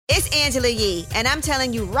It's Angela Yee, and I'm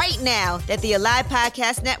telling you right now that the Alleigh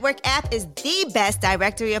Podcast Network app is the best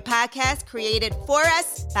directory of podcasts created for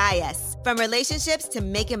us, by us. From relationships to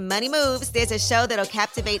making money moves, there's a show that'll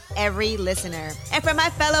captivate every listener. And for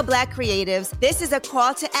my fellow Black creatives, this is a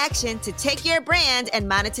call to action to take your brand and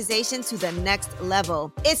monetization to the next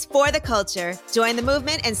level. It's for the culture. Join the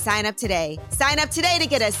movement and sign up today. Sign up today to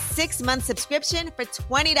get a 6-month subscription for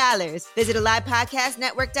 $20. Visit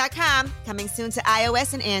AlleighPodcastNetwork.com, coming soon to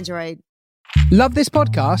iOS and Android. Love this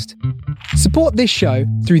podcast? Support this show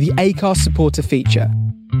through the Acast supporter feature.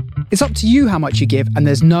 It's up to you how much you give, and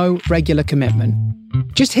there's no regular commitment.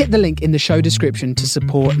 Just hit the link in the show description to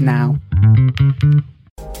support now.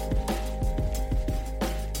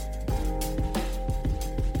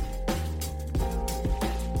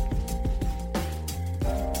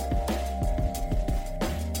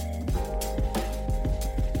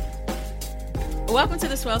 Welcome to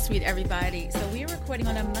the Swell Suite, everybody. So we're recording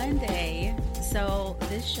on a Monday, so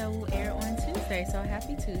this show will air on Tuesday. So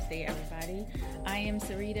happy Tuesday, everybody. I am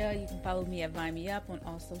Sarita. You can follow me at Vine Me Up on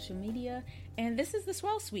all social media. And this is the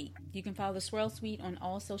Swell Suite. You can follow the Swell Suite on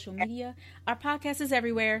all social media. Our podcast is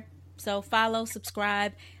everywhere. So follow,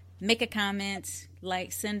 subscribe, make a comment,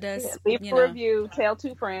 like, send us. Yeah, leave a review, tell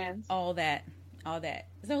 2 friends. All that.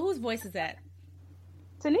 So whose voice is that?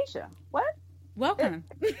 Tanisha. What? Welcome.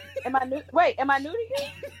 Am I new? Wait, am I new to you?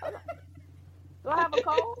 Do I have a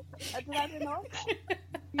cold? Did I didn't know?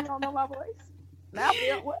 You don't know my voice? Now I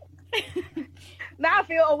feel what? Now I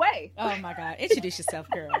feel away. Oh my God. Introduce yourself,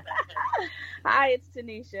 girl. Hi, it's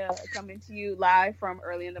Tanisha coming to you live from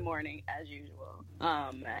early in the morning as usual.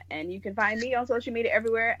 And you can find me on social media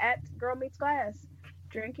everywhere at Girl Meets Class,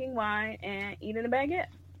 drinking wine and eating a baguette.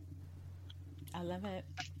 I love it.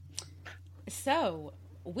 So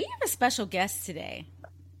we have a special guest today,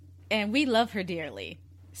 and we love her dearly.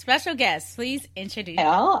 Special guest, please introduce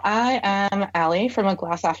yourself. Well, I am Alleigh from A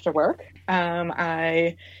Glass After Work.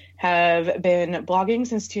 I have been blogging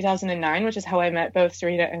since 2009, which is how I met both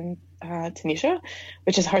Sarita and Tanisha,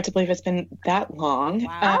 which is hard to believe it's been that long.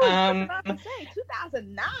 Wow. I was about to say,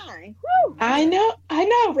 2009. Woo. I know,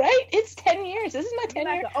 right? It's 10 years. This is my 10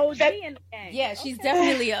 year. Like an OG in the game. Yeah, she's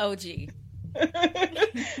definitely an OG.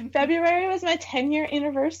 February was my 10-year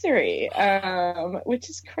anniversary, which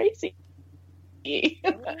is crazy.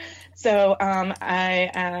 So I'm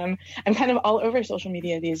kind of all over social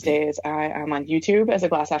media these days. I am on YouTube as A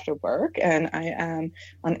Glass After Work, and I am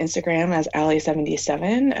on Instagram as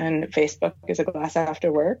Alleigh77, and Facebook as A Glass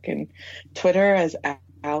After Work, and Twitter as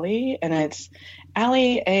Alleigh, and it's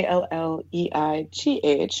Alleigh,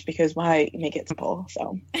 Alleigh, because why make it simple?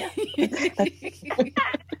 So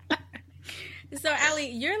So,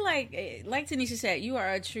 Alleigh, you're like Tanisha said, you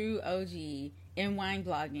are a true OG in wine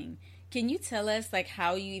blogging. Can you tell us, like,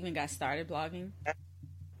 how you even got started blogging?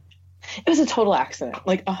 It was a total accident,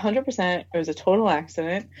 like 100%. It was a total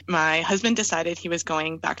accident. My husband decided he was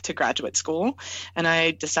going back to graduate school, and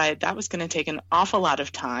I decided that was going to take an awful lot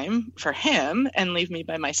of time for him and leave me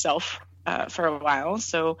by myself for a while.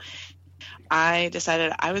 So I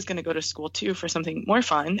decided I was going to go to school too for something more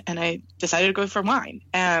fun, and I decided to go for wine.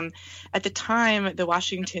 At the time, the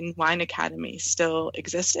Washington Wine Academy still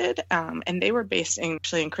existed, and they were based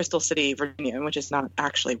actually in Crystal City, Virginia, which is not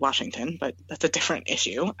actually Washington, but that's a different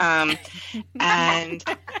issue. And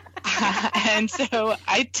so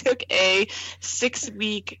I took a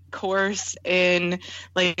 6-week course in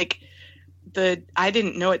I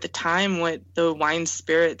didn't know at the time what the Wine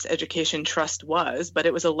Spirits Education Trust was, but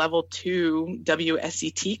it was a level 2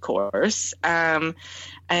 WSET course. And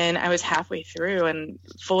I was halfway through and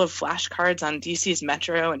full of flashcards on DC's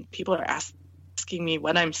Metro, and people are asking me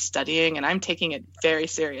what I'm studying, and I'm taking it very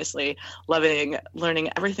seriously, learning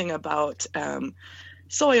everything about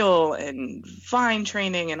soil and vine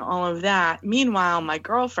training and all of that. Meanwhile, my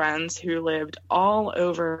girlfriends who lived all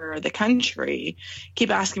over the country keep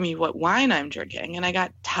asking me what wine I'm drinking, and I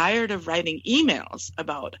got tired of writing emails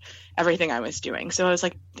about everything I was doing. So I was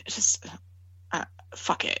like, just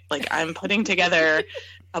fuck it. Like, I'm putting together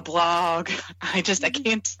a blog. I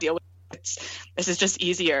can't deal with it. This is just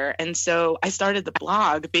easier. And so I started the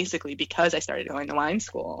blog basically because I started going to wine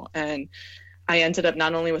school, and I ended up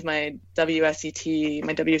not only with my WSET,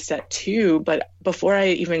 my WSET 2, but before I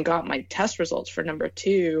even got my test results for number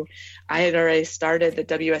 2, I had already started the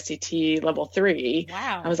WSET level 3.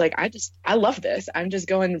 Wow. I was like, I love this. I'm just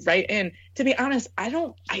going right in. To be honest, at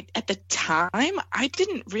the time, I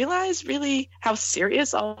didn't realize really how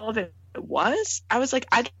serious all of it was. I was like,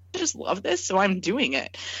 I just love this, so I'm doing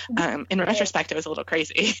it. In retrospect, it was a little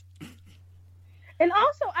crazy. And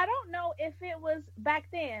also, I don't know if it was back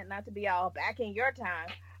then, not to be all back in your time,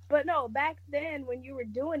 But no, back then when you were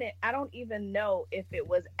doing it, I don't even know if it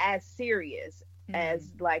was as serious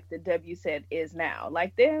as like the W said is now.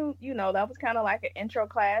 Like then, you know, that was kind of like an intro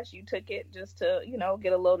class. You took it just to, you know,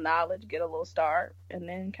 get a little knowledge, get a little start, and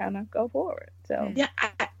then kind of go forward. So yeah,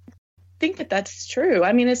 I think that that's true.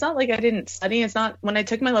 I mean, it's not like I didn't study. It's not when I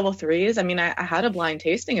took my level 3s. I mean, I had a blind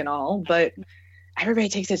tasting and all, but everybody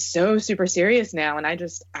takes it so super serious now, and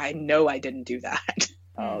I know I didn't do that.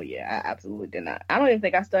 Oh yeah, I absolutely did not. I don't even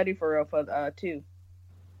think I studied for real for 2.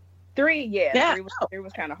 3, yeah. 3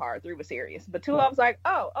 was kind of hard. 3 was serious, but 2 I was like,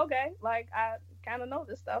 oh, okay, like I kind of know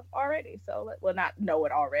this stuff already. So, well, not know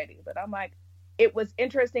it already, but I'm like, it was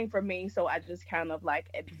interesting for me, so I just kind of like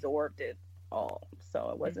absorbed it all.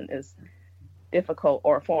 So it wasn't as difficult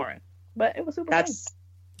or foreign, but it was super fun.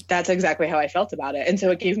 That's exactly how I felt about it, and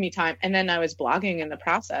so it gave me time. And then I was blogging in the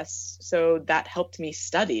process, so that helped me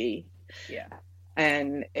study. Yeah.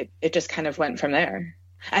 And it just kind of went from there.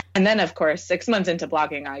 And then, of course, 6 months into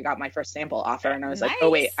blogging, I got my first sample offer, and I was like,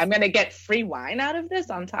 oh, wait, I'm going to get free wine out of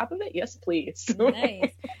this on top of it? Yes, please.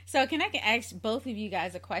 Nice. So can I ask both of you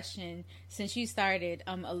guys a question, since you started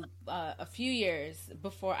a few years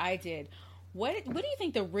before I did. What do you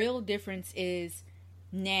think the real difference is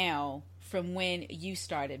now from when you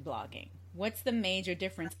started blogging? What's the major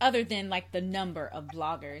difference, other than like the number of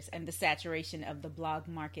bloggers and the saturation of the blog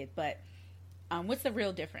market? But what's the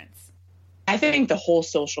real difference? I think the whole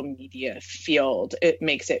social media field, it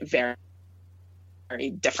makes it very, very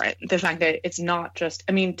different. The fact that it's not just,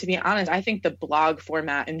 I mean, to be honest, I think the blog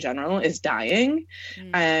format in general is dying,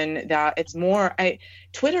 and that it's more,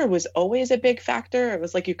 Twitter was always a big factor. It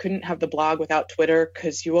was like you couldn't have the blog without Twitter,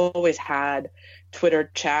 because you always had Twitter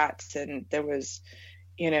chats, and there was,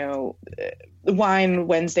 you know, Wine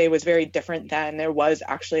Wednesday was very different then. There was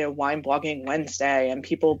actually a Wine Blogging Wednesday, and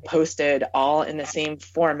people posted all in the same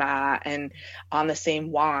format and on the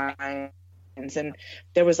same wines, and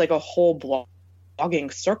there was like a whole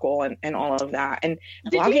blogging circle and all of that. And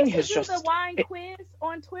blogging has just... Did you do the wine quiz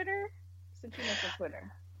on Twitter? Since you mentioned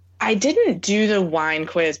Twitter. I didn't do the wine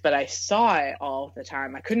quiz, but I saw it all the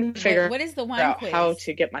time. I couldn't figure what is the wine out quiz? How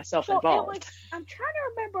to get myself involved. I'm trying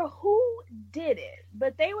to remember who did it,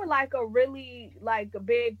 but they were like a really like a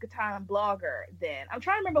big time blogger then. I'm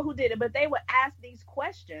trying to remember who did it, but they would ask these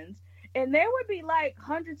questions, and there would be like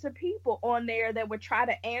hundreds of people on there that would try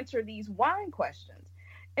to answer these wine questions.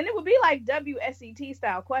 And it would be like WSET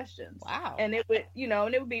style questions. Wow. And it would, you know,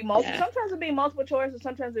 and it would be multiple. Yeah. Sometimes it would be multiple choice, and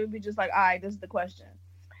sometimes it would be just like, all right, this is the question.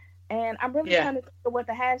 And I'm really trying to think of what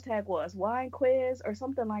the hashtag was, wine quiz or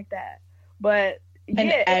something like that. But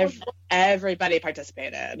everybody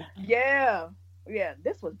participated. Yeah. Yeah.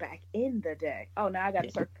 This was back in the day. Oh, now I got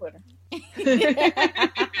to search Twitter.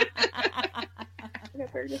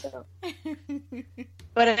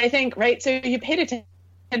 But I think, right, so you paid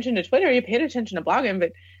attention to Twitter, you paid attention to blogging,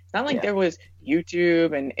 but it's not like there was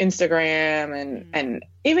YouTube and Instagram and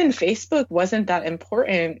even Facebook wasn't that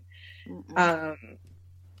important.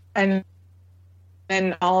 And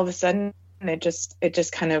then all of a sudden it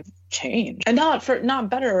just kind of changed, and not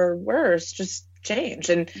better or worse, just changed.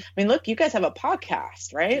 And I mean, look, you guys have a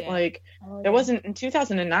podcast, right? Like there wasn't in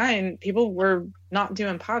 2009, people were not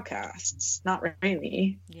doing podcasts, not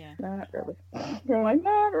really. Not really. You're like,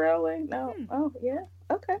 not really. No. Oh yeah.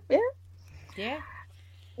 Okay.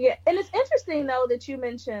 Yeah, and it's interesting though that you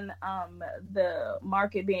mentioned the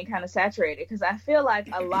market being kind of saturated, because I feel like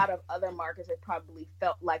a lot of other markets have probably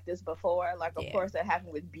felt like this before. Like, of course, that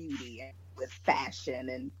happened with beauty and with fashion,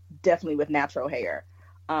 and definitely with natural hair.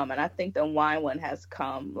 And I think the wine one has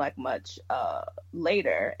come like much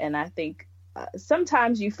later. And I think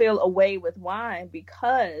sometimes you feel away with wine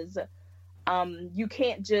because you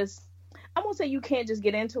can't just, I won't say you can't just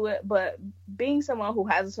get into it, but being someone who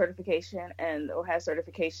has a certification or has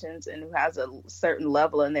certifications and who has a certain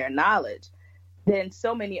level in their knowledge, then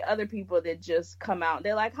so many other people that just come out,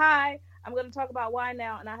 they're like, hi, I'm going to talk about wine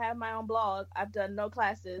now, and I have my own blog. I've done no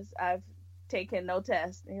classes. I've taken no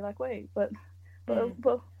tests. And you're like, wait, but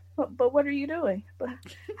what are you doing? But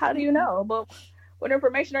how do you know? But what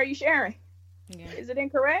information are you sharing? Is it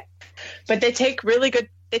incorrect? But they take really good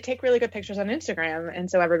pictures on Instagram, and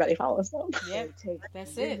so everybody follows them. Yeah,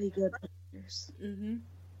 that's really it. Good pictures.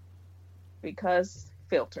 Because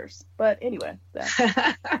filters. But anyway,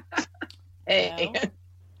 hey,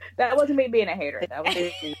 that wasn't me being a hater. That was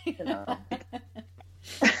me, you know.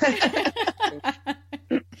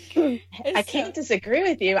 I can't disagree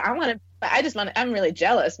with you. I'm really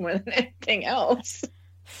jealous more than anything else.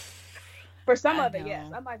 For some of it,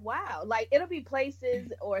 yes. I'm like, wow. Like, it'll be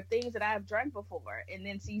places or things that I've drank before, and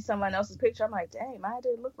then see someone else's picture. I'm like, dang, mine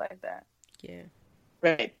didn't look like that. Yeah.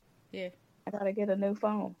 Right. Yeah. I gotta get a new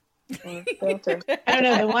phone. Filter. I don't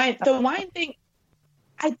know, the wine thing.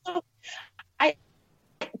 I don't.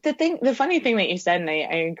 The funny thing that you said, and I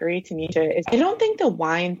agree, Tanisha, is I don't think the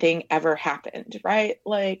wine thing ever happened, right?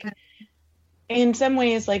 Like, in some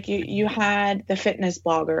ways, like you had the fitness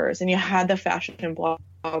bloggers and you had the fashion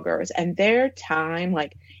bloggers, and their time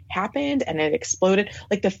like happened and it exploded.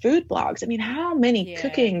 Like the food blogs. I mean, how many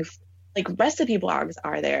cooking, like recipe blogs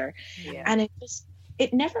are there? Yeah. And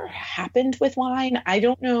it never happened with wine. I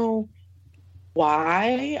don't know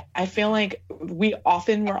why. I feel like we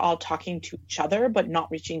often were all talking to each other, but not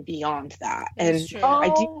reaching beyond that. That's true.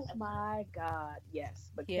 My God, yes.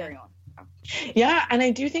 But carry on. Yeah, and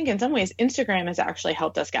I do think in some ways Instagram has actually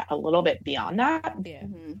helped us get a little bit beyond that. Yeah.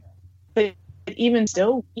 Mm-hmm. But even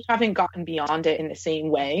still, we haven't gotten beyond it in the same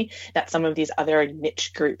way that some of these other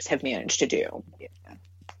niche groups have managed to do.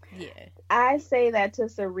 Yeah. I say that to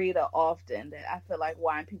Sarita often, that I feel like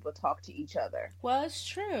wine people talk to each other. Well, it's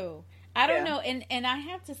true. I don't know, and I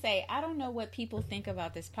have to say, I don't know what people think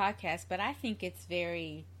about this podcast, but I think it's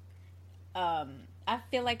very, I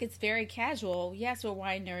feel like it's very casual. Yes, we're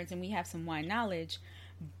wine nerds and we have some wine knowledge,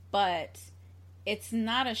 but it's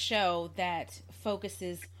not a show that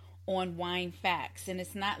focuses on wine facts. And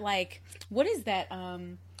it's not like, what is that?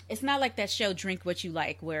 It's not like that show Drink What You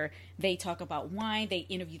Like, where they talk about wine, they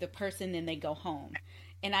interview the person, then they go home.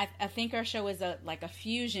 And I think our show is a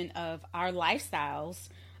fusion of our lifestyles.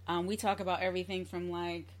 We talk about everything from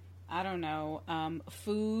like, I don't know,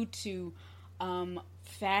 food to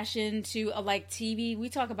fashion to like TV. We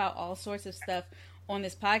talk about all sorts of stuff on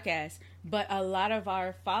this podcast, but a lot of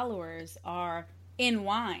our followers are in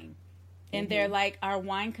wine and they're like our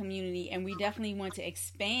wine community, and we definitely want to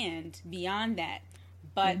expand beyond that.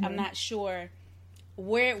 But I'm not sure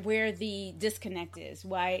where the disconnect is,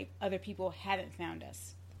 why other people haven't found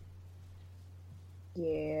us.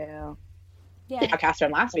 Yeah. The podcast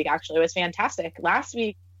from last week actually was fantastic. Last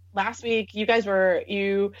week you guys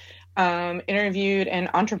interviewed an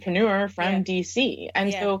entrepreneur from DC,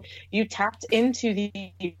 and so you tapped into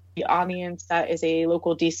the audience that is a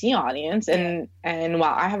local DC audience, and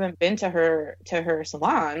while I haven't been to her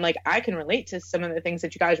salon, like I can relate to some of the things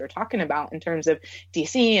that you guys were talking about in terms of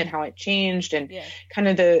DC and how it changed, and kind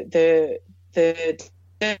of the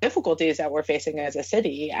difficulties that we're facing as a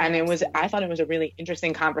city. And I thought it was a really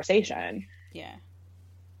interesting conversation. Yeah.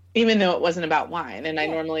 Even though it wasn't about wine, and I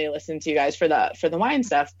normally listen to you guys for the wine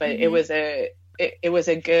stuff, but it was a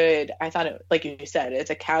good, I thought it, like you said, it's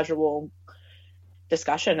a casual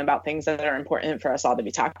discussion about things that are important for us all to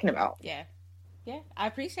be talking about. Yeah. I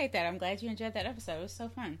appreciate that. I'm glad you enjoyed that episode. It was so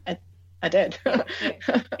fun. I did.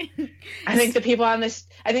 I think the people on the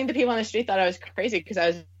street thought I was crazy because I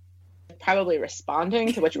was probably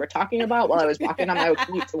responding to what you were talking about while I was walking on my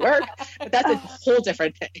commute to work, but that's a whole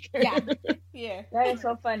different thing. Yeah. That is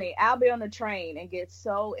so funny. I'll be on the train and get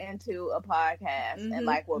so into a podcast and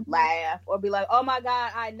like will laugh or be like, "Oh my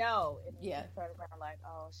God, I know." And then turn around like,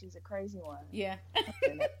 "Oh, she's a crazy one." Yeah.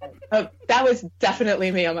 That was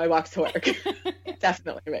definitely me on my walk to work.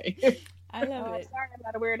 Definitely me. I love it. Sorry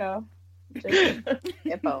about a weirdo. Just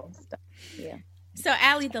info stuff. Yeah. So,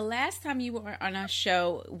 Alleigh, the last time you were on our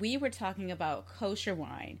show, we were talking about kosher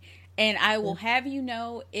wine. And I will have you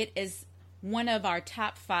know, it is one of our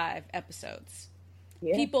top 5 episodes.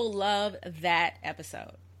 Yeah. People love that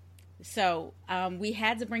episode. So, we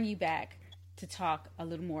had to bring you back to talk a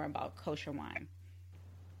little more about kosher wine.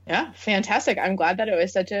 Yeah, fantastic. I'm glad that it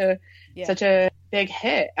was such a big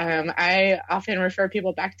hit. I often refer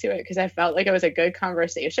people back to it because I felt like it was a good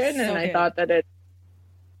conversation, and I thought that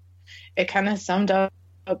it kind of summed up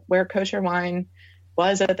where kosher wine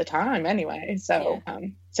was at the time anyway. So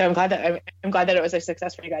so I'm glad that it was a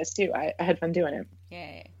success for you guys too. I had fun doing it.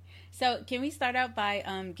 Yeah. So can we start out by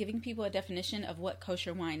giving people a definition of what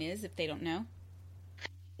kosher wine is if they don't know?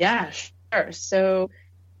 Yeah, sure. So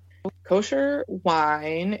kosher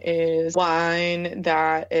wine is wine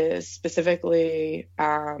that is specifically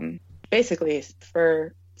basically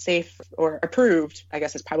for safe or approved, I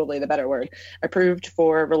guess is probably the better word, approved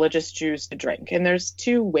for religious Jews to drink. And there's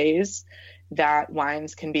 2 ways that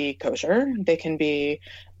wines can be kosher. They can be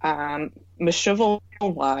meshuval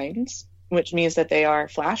wines, which means that they are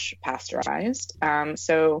flash pasteurized.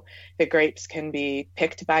 So the grapes can be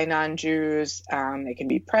picked by non-Jews. They can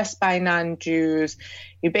be pressed by non-Jews.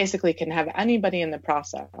 You basically can have anybody in the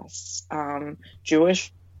process,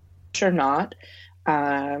 Jewish or not,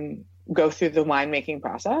 go through the winemaking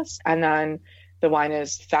process, and then the wine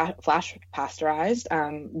is flash pasteurized.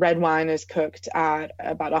 Red wine is cooked at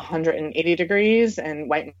about 180 degrees, and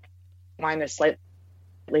white wine is slightly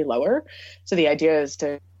lower. So the idea is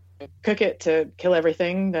to cook it to kill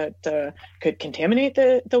everything that could contaminate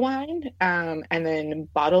the wine, and then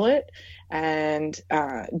bottle it and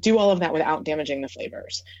do all of that without damaging the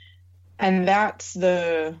flavors. And that's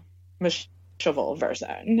the mashable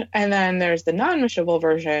version. And then there's the non-mashable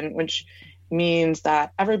version, which means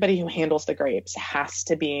that everybody who handles the grapes has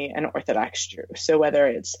to be an Orthodox Jew. So whether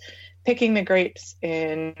it's picking the grapes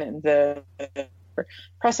in the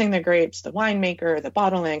pressing the grapes, the winemaker, the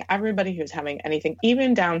bottling, everybody who's having anything,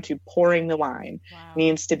 even down to pouring the wine,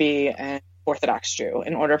 needs to be an Orthodox Jew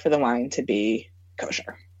in order for the wine to be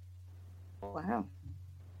kosher. Wow.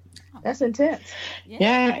 That's intense.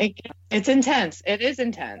 Yeah, it's intense. It is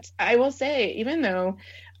intense. I will say, even though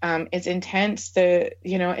it's intense, and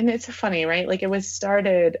it's funny, right? Like, it was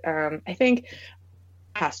started, I think,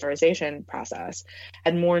 pasteurization process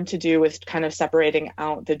had more to do with kind of separating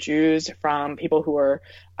out the Jews from people who were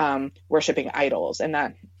worshiping idols, and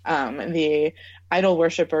that the idol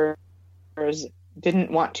worshippers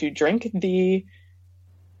didn't want to drink the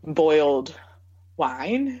boiled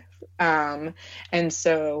wine, and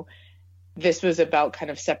so this was about kind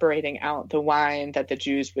of separating out the wine that the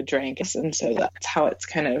Jews would drink, and so that's how it's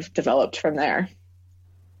kind of developed from there.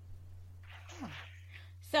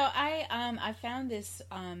 So I found this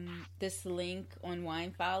this link on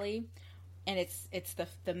Wine Folly, and it's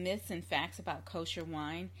the myths and facts about kosher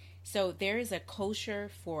wine. So there is a kosher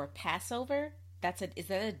for Passover. Is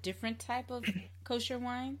that a different type of kosher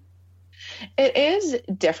wine? It is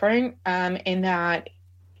different in that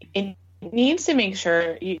it needs to make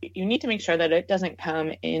sure you need to make sure that it doesn't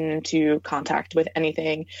come into contact with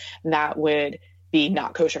anything that would be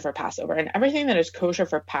not kosher for Passover. And everything that is kosher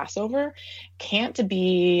for Passover can't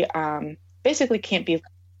be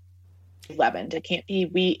leavened. It can't be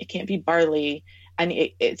wheat. It can't be barley. And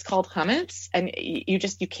it's called chametz. And you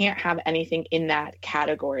can't have anything in that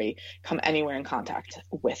category come anywhere in contact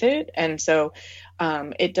with it. And so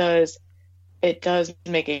it does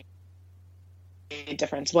make a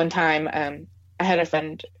difference. One time, I had a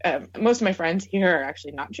friend, most of my friends here are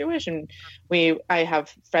actually not Jewish, and I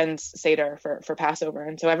have friends Seder for Passover,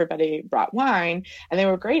 and so everybody brought wine, and they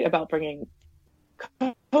were great about bringing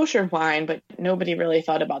kosher wine, but nobody really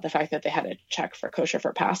thought about the fact that they had to check for kosher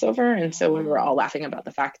for Passover. And so we were all laughing about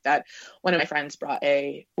the fact that one of my friends brought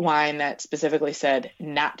a wine that specifically said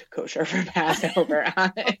not kosher for Passover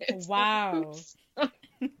on it. Wow.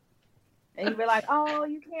 And you'd be like, oh,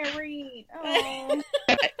 you can't read. Oh.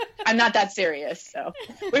 I'm not that serious. So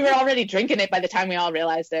we were already drinking it by the time we all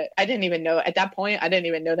realized it. At that point, I didn't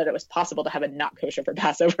even know that it was possible to have a not kosher for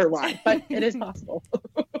Passover wine, but it is possible.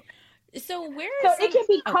 So it can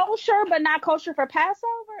be kosher, but not kosher for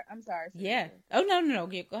Passover? I'm sorry. Yeah. Oh, no.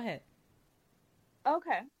 Go ahead.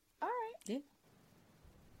 Okay. All right.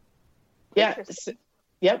 Yeah.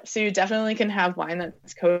 Yep. So you definitely can have wine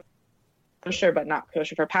that's kosher but not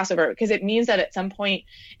kosher for Passover, because it means that at some point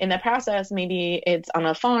in the process, maybe it's on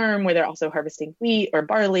a farm where they're also harvesting wheat or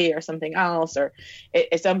barley or something else, or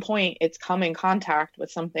at some point it's come in contact with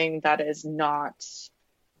something that is not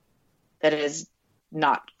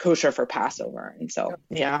kosher for Passover. And so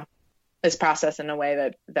it's processed in a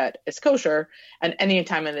way that is kosher, and any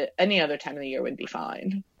other time of the year would be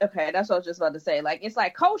fine. Okay, that's what I was just about to say. Like, it's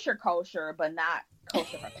like kosher, but not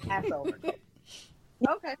kosher for Passover.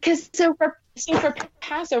 Okay. Because so for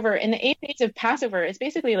Passover, in the 8 days of Passover, it's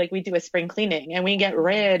basically like we do a spring cleaning, and we get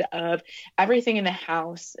rid of everything in the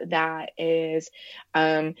house that is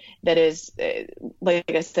like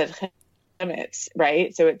I said, chametz,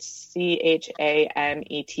 right? So it's CHAMETZ,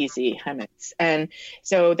 chametz. And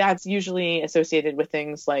so that's usually associated with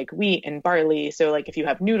things like wheat and barley. So like if you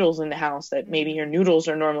have noodles in the house, that maybe your noodles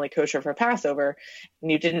are normally kosher for Passover and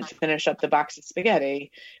you didn't finish up the box of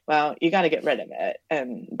spaghetti, well, you got to get rid of it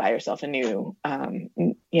and buy yourself a new,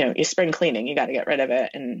 your spring cleaning, you got to get rid of it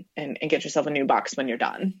and get yourself a new box when you're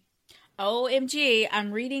done. OMG,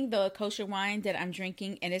 I'm reading the kosher wine that I'm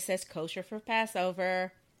drinking, and it says kosher for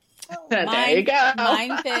Passover. There you go.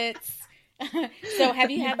 Mine fits. So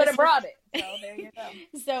have you had this? But I brought it. So there you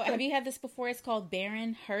go. So have you had this before? It's called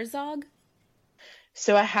Baron Herzog.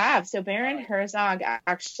 So I have. So Baron Herzog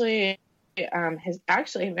actually,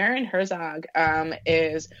 Baron Herzog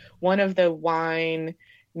is one of the wine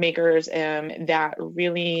makers that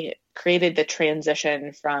really created the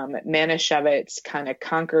transition from Manischewitz kind of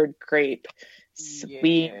conquered grape,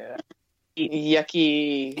 sweet,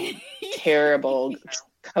 yucky, terrible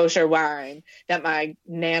kosher wine that my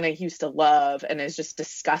Nana used to love and is just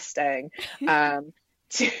disgusting,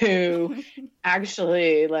 to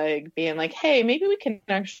actually like being like, hey, maybe we can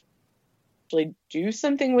actually do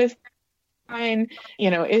something with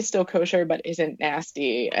is still kosher, but isn't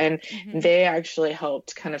nasty. And they actually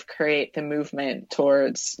helped kind of create the movement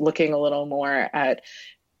towards looking a little more at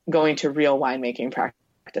going to real winemaking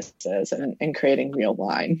practices and creating real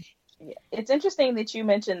wine. Yeah. It's interesting that you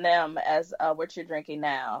mentioned them as what you're drinking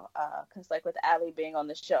now, because like with Alleigh being on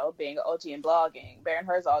the show, being an OG in blogging, Baron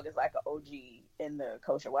Herzog is like an OG in the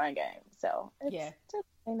kosher wine game. So it's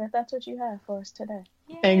interesting if that's what you have for us today.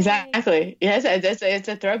 Yay. Exactly. Yes, it's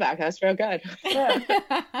a throwback. That's real good. Yeah.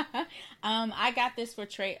 I got this from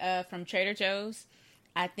Trader Joe's.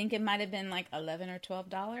 I think it might have been like $11 or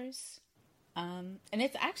 $12. And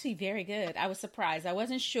it's actually very good. I was surprised. I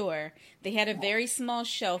wasn't sure. They had a very small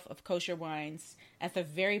shelf of kosher wines at the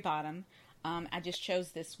very bottom. I just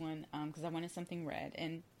chose this one because I wanted something red,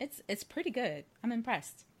 and it's pretty good. I'm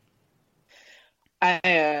impressed.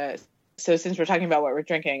 So since we're talking about what we're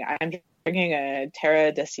drinking, I'm drinking a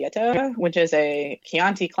Terra de Siete, which is a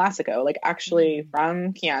Chianti Classico, like actually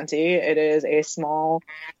from Chianti. It is a small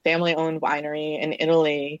family-owned winery in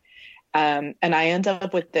Italy, and I end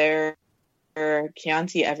up with their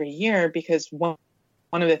Chianti every year because one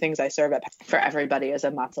of the things I serve for everybody is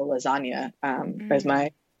a matzah lasagna as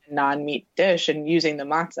my non-meat dish, and using the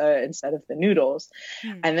matzah instead of the noodles.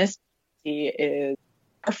 And this is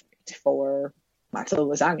perfect for matzah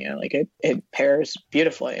lasagna. Like it pairs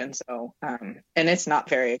beautifully, and so and it's not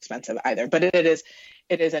very expensive either. But it is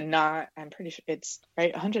a not. I'm pretty sure it's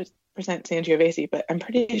right 100% Sangiovese, but I'm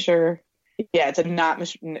pretty sure it's a not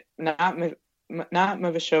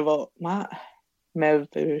Mevishol.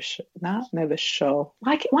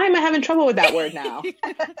 Why am I having trouble with that word now?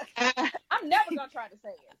 I'm never gonna try to say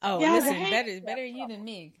it. Oh, yeah, listen, better you than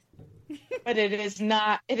me. But it is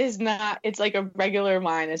not. It's like a regular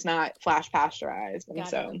wine. It's not flash pasteurized, and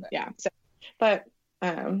but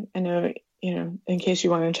I know in case you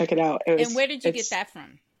want to check it out. And where did you get that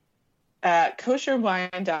from?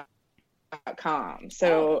 Kosherwine.com.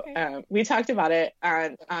 So we talked about it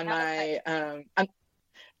on my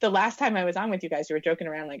the last time I was on with you guys, you were joking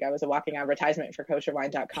around like I was a walking advertisement for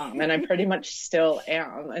kosherwine.com, and I pretty much still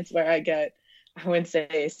am. It's where I get, I would say,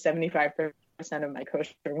 75% of my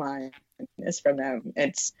kosher wine is from them.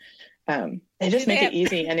 It's they just make it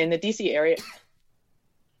easy. And in the DC area,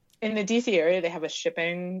 they have a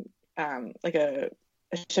shipping like a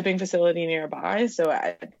shipping facility nearby, so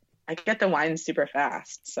I get the wine super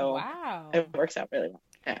fast. So wow, it works out really well.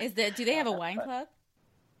 Yeah. Do they have a wine club?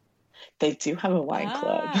 They do have a wine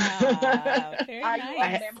club. Are you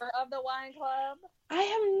a member of the wine club? I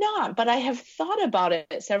am not, but I have thought about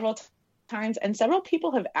it several times, and several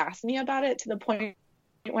people have asked me about it to the point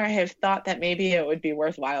where I have thought that maybe it would be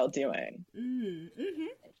worthwhile doing. Mm-hmm.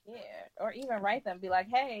 Yeah, or even write them, be like,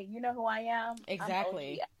 "Hey, you know who I am?"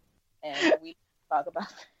 Exactly. And we talk about.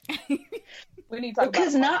 We need to talk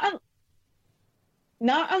because about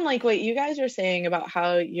not unlike what you guys are saying about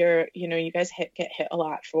how you guys get hit a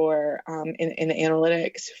lot for in the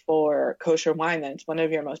analytics for kosher wine. That's one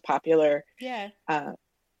of your most popular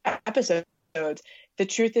episodes. The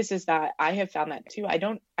truth is that I have found that too. I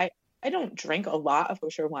don't drink a lot of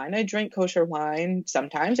kosher wine. I drink kosher wine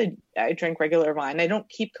sometimes. I drink regular wine. I don't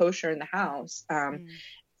keep kosher in the house.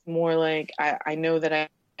 More like I know that I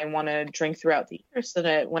want to drink throughout the year, so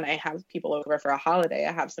that when I have people over for a holiday,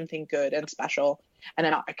 I have something good and special, and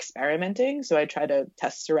I'm not experimenting. So I try to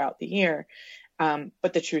test throughout the year.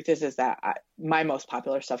 But the truth is that my most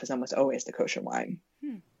popular stuff is almost always the kosher wine.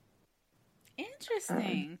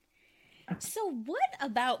 Interesting. So what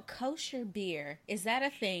about kosher beer? Is that a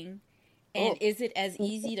thing? And is it as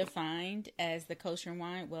easy to find as the kosher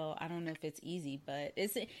wine? Well, I don't know if it's easy, but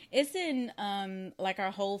it's in like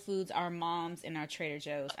our Whole Foods, our Moms, and our Trader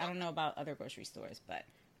Joe's. I don't know about other grocery stores, but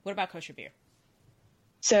what about kosher beer?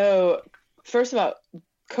 So first of all,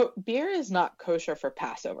 beer is not kosher for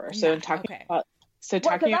Passover. So talking about because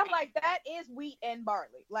I'm like, that is wheat and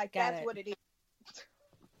barley. Like that's what it is.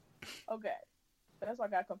 Okay, that's why I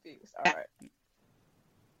got confused. All right,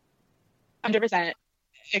 100%.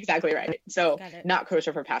 Exactly right. So not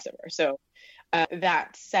kosher for Passover. So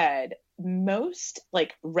that said, most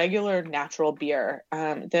like regular natural beer,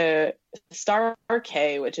 the Star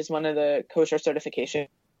K, which is one of the kosher certification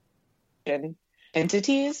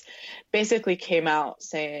entities, basically came out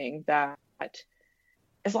saying that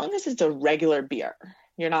as long as it's a regular beer,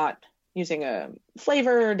 you're not using a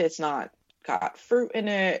flavored, it's not got fruit in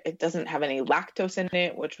it, it doesn't have any lactose in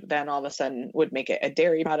it, which then all of a sudden would make it a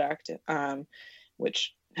dairy product,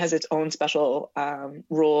 which has its own special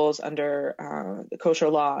rules under the kosher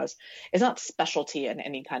laws. It's not specialty in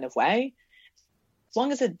any kind of way. As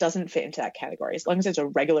long as it doesn't fit into that category, as long as it's a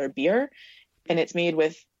regular beer and it's made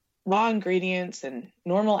with raw ingredients and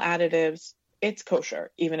normal additives, it's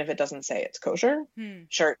kosher, even if it doesn't say it's kosher.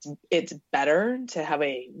 Sure, it's better to have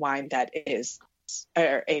a wine that is,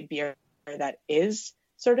 or a beer that is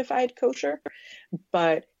certified kosher,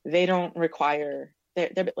 but they don't require,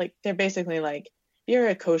 they're basically like, if you're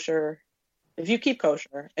a kosher, if you keep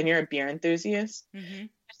kosher and you're a beer enthusiast,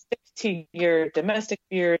 stick to your domestic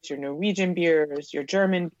beers, your Norwegian beers, your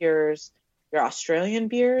German beers, your Australian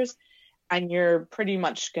beers, and you're pretty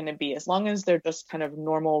much going to be, as long as they're just kind of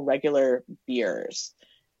normal, regular beers,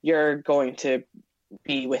 you're going to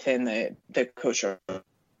be within the kosher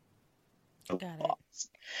laws.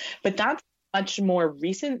 But that's a much more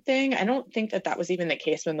recent thing. I don't think that was even the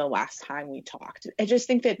case when the last time we talked. I just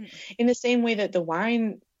think that in the same way that the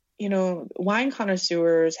wine, wine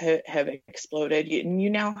connoisseurs have exploded, and you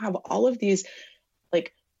now have all of these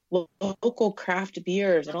like local craft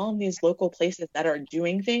beers and all of these local places that are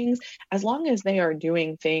doing things, as long as they are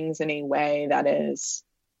doing things in a way that is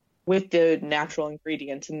with the natural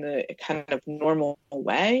ingredients in the kind of normal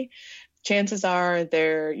way, chances are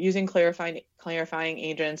they're using clarifying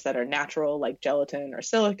agents that are natural, like gelatin or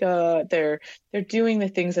silica. They're doing the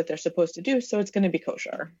things that they're supposed to do, so it's going to be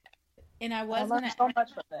kosher. And I was learned so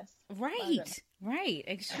much from this. Right,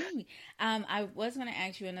 extremely. I was going to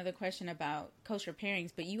ask you another question about kosher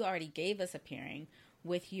pairings, but you already gave us a pairing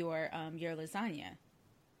with your lasagna.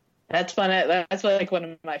 That's fun. That's like one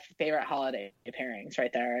of my favorite holiday pairings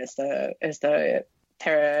right there. Is the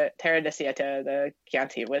Terra de Siete, the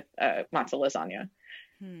Chianti with matzo lasagna.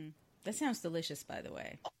 That sounds delicious, by the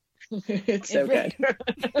way. It's so good.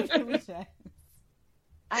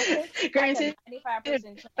 I think granted,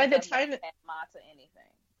 95% by the time that matzo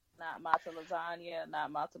anything, not matzo lasagna, not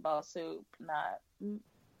matzo ball soup, not.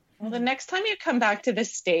 Well, the next time you come back to the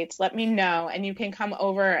States, let me know, and you can come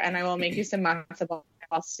over, and I will make you some matzo ball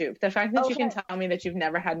soup. The fact that you can tell me that you've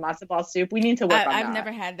never had matzo ball soup, we need to work on that. I've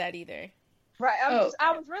never had that either. Right.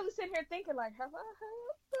 I was really sitting here thinking like, have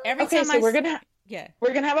I had? Every time so we're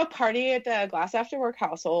gonna have a party at the Glass After Work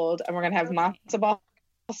household, and we're gonna have matzo ball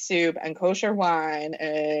soup and kosher wine,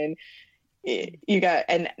 and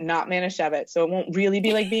and not Manischewitz, so it won't really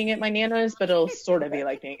be like being at my Nana's, but it'll sort of be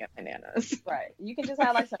like being at my Nana's. Right. You can just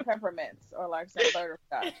have like some peppermints or like some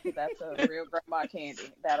butterscotch, because that's a real grandma candy.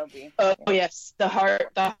 That'll be. Oh yes, the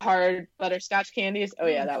hard butterscotch candies. Oh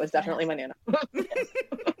yeah, that was definitely my Nana.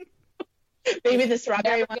 Maybe the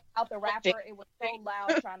strawberry one. Out the wrapper, it was so loud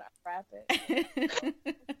trying to unwrap it.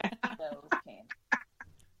 Those candies.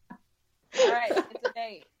 All right, it's a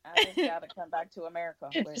date. I just gotta come back to America.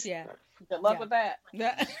 Good luck with that.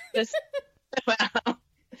 Wow,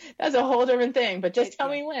 that's a whole different thing. But just tell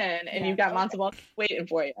me when, and you've got matzo ball waiting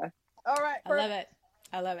for you. All right,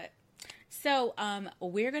 I love it. So,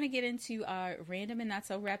 we're gonna get into our random and not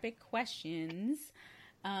so rapid questions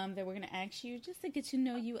that we're gonna ask you just to get to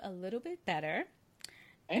know you a little bit better.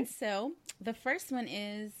 Okay. And so, the first one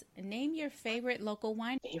is, name your favorite local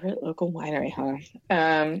wine. Favorite local winery, huh?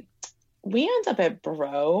 We end up at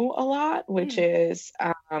Bro a lot, which is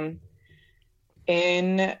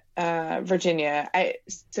in Virginia.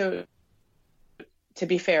 So to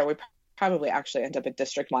be fair, we probably actually end up at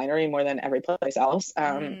District Winery more than every place else.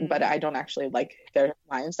 But I don't actually like their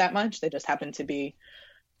wines that much. They just happen to be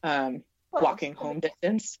walking home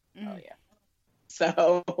distance. Oh yeah.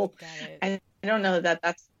 So I don't know that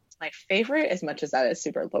that's my favorite as much as that is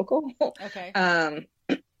super local. Okay.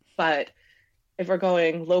 But if we're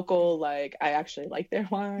going local, like I actually like their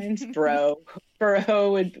wines, Bro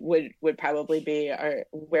would probably be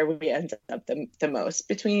where we end up the most.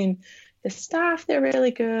 Between the staff, they're really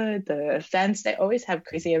good. The events, they always have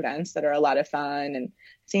crazy events that are a lot of fun, and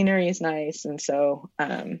scenery is nice. And so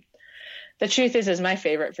the truth is my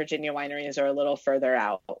favorite Virginia wineries are a little further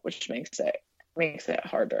out, which makes it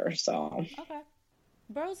harder. So okay,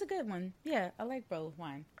 Bro's a good one. Yeah, I like Bro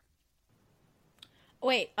wine.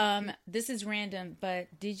 Wait, this is random, but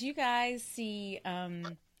did you guys see,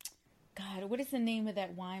 God, what is the name of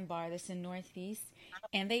that wine bar that's in Northeast?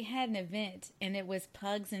 And they had an event, and it was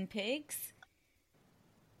Pugs and Pigs.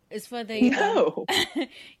 It's for the... No!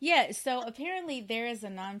 Yeah, so apparently there is a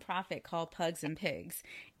nonprofit called Pugs and Pigs,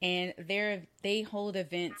 and they hold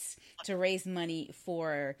events to raise money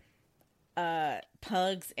for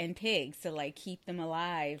pugs and pigs to, like, keep them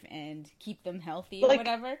alive and keep them healthy or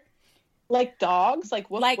whatever. Like dogs, like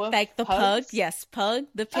woof, woof, like the pug, yes, Pug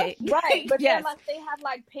the pig, right? But yes. then like they have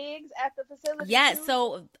like pigs at the facility. Yeah. too?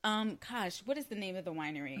 So, gosh, what is the name of the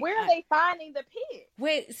winery? Where are they finding the pigs?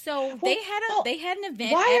 Wait, so they had an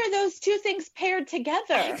event. Why are those two things paired together?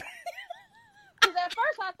 Because at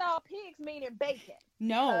first I thought pigs meaning bacon.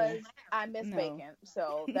 No, because I miss bacon,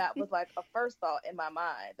 so that was like a first thought in my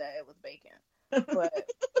mind that it was bacon. But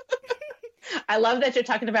I love that you're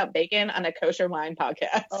talking about bacon on a kosher wine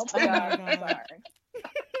podcast. Oh my God, I'm sorry.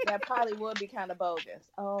 That probably would be kind of bogus.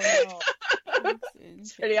 Oh no.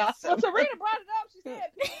 It's pretty awesome. So Serena brought it up. She said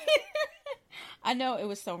pig. I know, it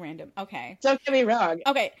was so random. Okay. Don't get me wrong.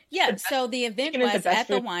 Okay. Yeah. So the event Bacon is the was best at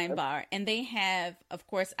the food wine ever. bar, and they have, of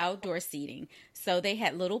course, outdoor seating. So they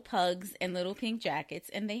had little pugs and little pink jackets,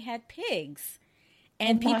 and they had pigs.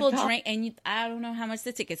 And Oh my people God. drank, and I don't know how much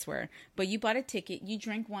the tickets were, but you bought a ticket, you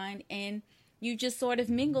drank wine, and you just sort of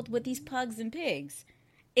mingled with these pugs and pigs.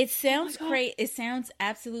 It sounds crazy. It sounds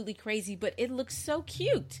absolutely crazy, but it looks so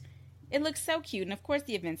cute. It looks so cute, and of course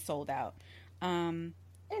the event sold out.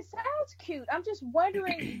 It sounds cute. I'm just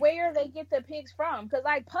wondering where they get the pigs from, because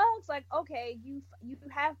like pugs, like okay, you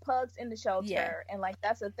have pugs in the shelter, Yeah. and like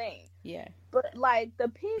that's a thing. Yeah. But like the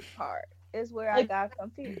pig part is where I Like, got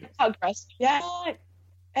confused. Pug breast. Yeah.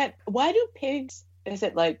 And why do pigs? Is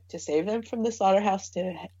it like to save them from the slaughterhouse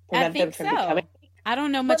to prevent them think from so. becoming? I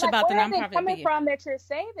don't know much But, like, about the where are they nonprofit. coming but yeah. from that you're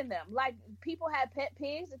saving them? Like people have pet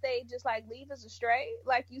pigs that they just like leave as a stray.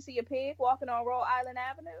 Like you see a pig walking on Rhode Island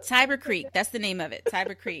Avenue. Tiber Creek. That's the name of it.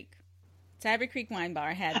 Tiber Creek. Tiber Creek Wine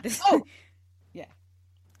Bar had this. Oh. Yeah.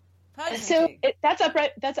 Pugs and So pigs. that's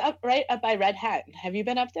up right up by Red Hat. Have you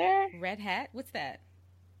been up there? Red Hat? What's that?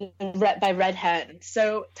 By Red Hen.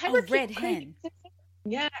 So Tiber Creek Red Creek- Hen.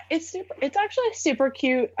 Yeah, it's actually super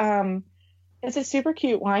cute. It's a super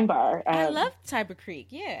cute wine bar. I love Tiber Creek.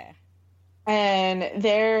 Yeah. And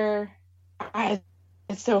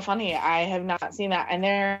it's so funny. I have not seen that. And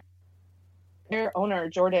their owner,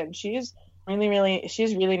 Jordan, she's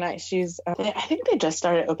really nice. I think they just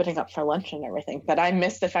started opening up for lunch and everything, but I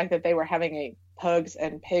missed the fact that they were having a Pugs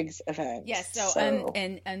and Pigs event. Yes. So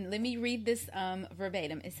and let me read this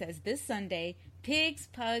verbatim. It says this Sunday, Pigs,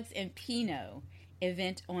 Pugs, and Pinot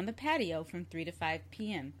event on the patio from 3 to 5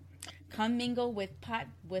 p.m. Come mingle with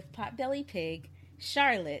Potbelly Pig,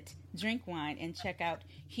 Charlotte, drink wine, and check out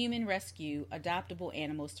Human Rescue adoptable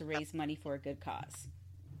animals to raise money for a good cause.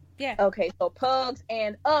 Yeah. Okay, so pugs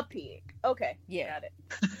and a pig. Okay. Yeah. Got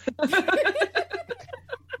it.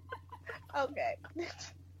 Okay.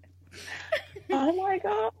 Oh my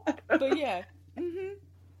God. But yeah. Mm-hmm.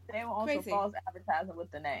 They were also Crazy. false advertising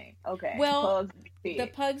with the name. Okay. Well, Pugs and Pigs. The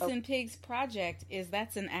Pugs and Pigs Project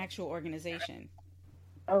that's an actual organization.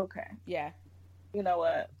 Okay. Yeah. You know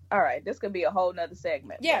what? All right, this could be a whole nother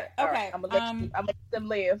segment. Yeah, but, all okay. right, I'm gonna let them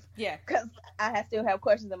live Yeah. because still have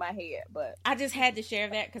questions in my head. But I just had to share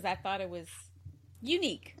that because I thought it was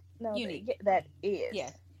unique. no, Unique. that is. Yeah.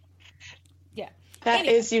 Yeah. That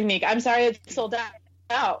Anyway. is unique. I'm sorry it's sold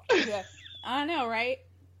out. Yeah. I know, right?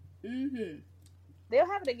 Mm-hmm. They'll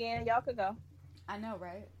have it again. Y'all could go. I know,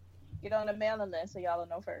 right? Get on the mailing list so y'all will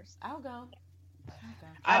know first. I'll go.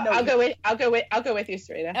 I'll go with you,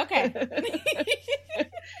 Sarita. Okay.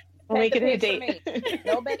 We'll make it a Pigs for date. me.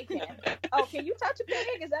 No bacon. Oh, can you touch a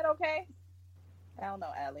pig? Is that okay? I don't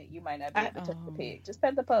know, Alleigh. You might not be able to touch the pig. Just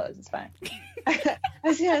pet the pugs. It's fine. I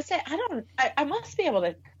was gonna say I must be able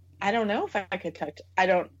to. I don't know if I could touch. I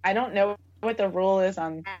don't know what the rule is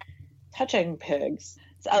on touching pigs.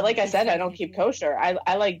 So, like I said, I don't keep kosher.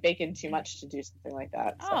 I like bacon too much to do something like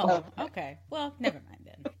that. So. Oh, okay. Well, never mind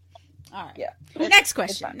then. All right. Yeah. Next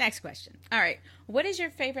question. All right. What is your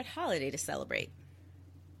favorite holiday to celebrate?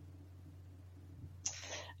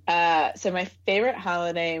 So my favorite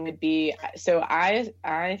holiday would be,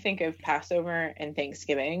 I think of Passover and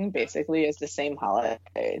Thanksgiving basically as the same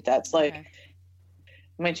holiday. That's like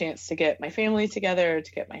my chance to get my family together,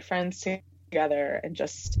 to get my friends together, and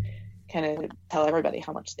just kind of tell everybody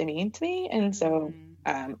how much they mean to me. And so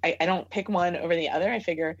I don't pick one over the other. I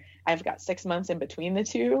figure I've got 6 months in between the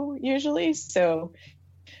two usually. So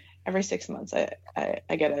every 6 months I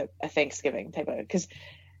get a Thanksgiving type of, because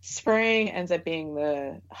spring ends up being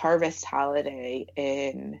the harvest holiday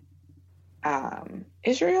in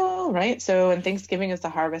Israel, right? So, and Thanksgiving is the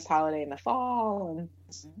harvest holiday in the fall, and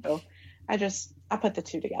so I put the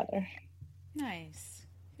two together. Nice,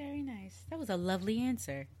 very nice. That was a lovely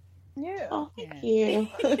answer. Yeah. Oh, thank you.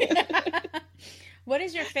 What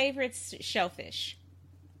is your favorite shellfish?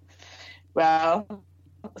 Well,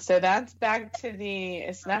 so that's back to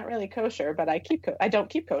it's not really kosher, but I don't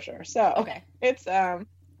keep kosher, so Okay. it's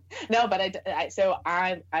no, but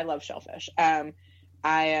I love shellfish.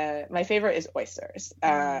 My favorite is oysters.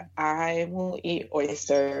 I will eat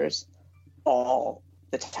oysters all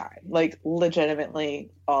the time, like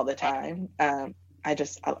legitimately all the time. I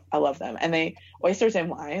love them, and oysters and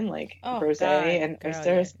wine, like rosé and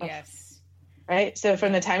oysters. Yes. Right. So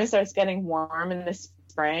from the time it starts getting warm in the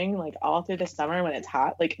spring, like all through the summer when it's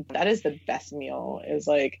hot, like that is the best meal, is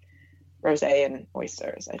like rosé and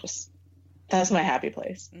oysters. That's my happy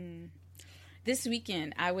place. This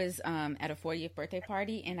weekend, I was at a 40th birthday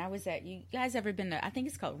party, and I was at, you guys ever been to, I think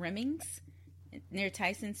it's called Reming's, near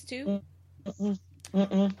Tyson's too?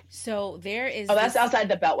 Mm-mm. So there is... Oh, that's outside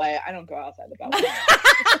the Beltway. I don't go outside the Beltway.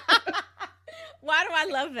 Why do I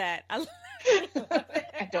love that?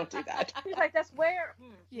 I don't do that. He's like, that's where?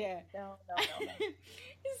 Yeah. No.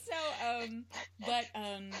 So, but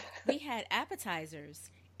we had appetizers,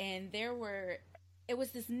 and it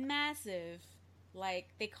was this massive, like,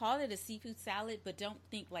 they call it a seafood salad, but don't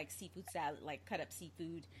think like seafood salad, like cut up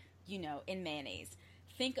seafood, in mayonnaise.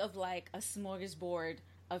 Think of like a smorgasbord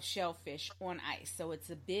of shellfish on ice. So it's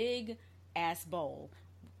a big ass bowl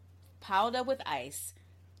piled up with ice.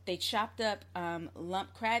 They chopped up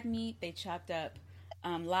lump crab meat. They chopped up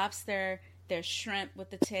lobster. There's shrimp with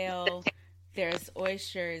the tail. There's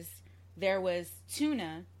oysters. There was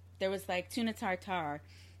tuna. There was like tuna tartare.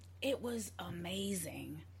 It was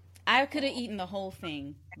amazing. I could have eaten the whole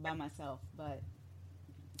thing by myself, but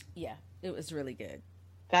yeah, it was really good.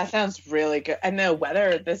 That sounds really good. And the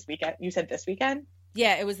weather this weekend, you said this weekend?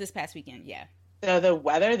 Yeah, it was this past weekend, yeah. So the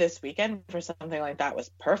weather this weekend for something like that was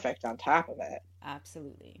perfect on top of it.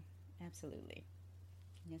 Absolutely. Yes,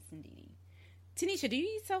 indeed. Tanisha, do you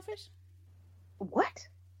eat shellfish? What?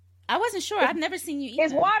 I wasn't sure. I've never seen you eat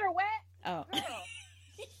Is them. water wet? Oh.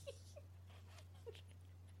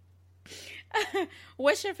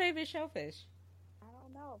 What's your favorite shellfish? I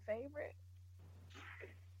don't know. Favorite?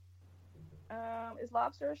 Is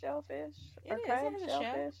lobster a shellfish? It or is. crab It has a shell.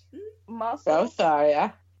 shellfish? Mm-hmm. Mussel? Both are,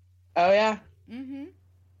 yeah. Oh, yeah. Mm-hmm.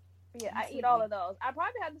 Yeah, Absolutely. I eat all of those. I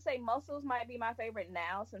probably have to say mussels might be my favorite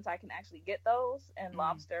now since I can actually get those, and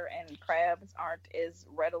lobster and crabs aren't as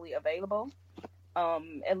readily available.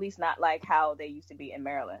 At least not like how they used to be in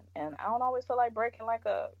Maryland. And I don't always feel like breaking like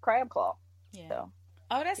a crab claw. Yeah. So,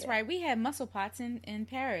 Oh, that's right. We had mussel pots in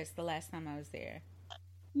Paris the last time I was there.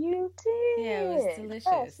 you did. Yeah, it was delicious.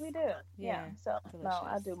 Yes, we do. Yeah, So no,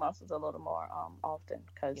 I delicious. do mussels a little more often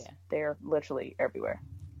because Yeah. they're literally everywhere.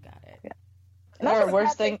 Got it. Yeah. There are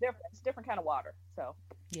worse things. It's different kind of water. So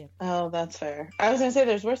Oh, that's fair. I was going to say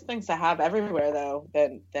there's worse things to have everywhere, though,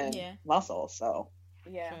 than Yeah. mussels. So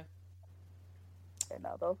yeah. Sure. Yeah,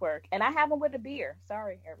 no, those work. And I have them with a beer.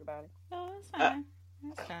 Sorry, everybody. Oh, that's fine.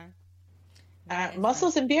 That's fine. That is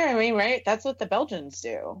mussels and beer, I mean, right? That's what the Belgians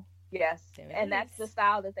do. Yes, There it and that's is. the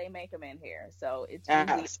style that they make them in here. So it's Yes.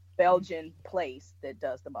 usually a Belgian place that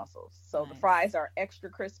does the mussels. So the Nice. fries are extra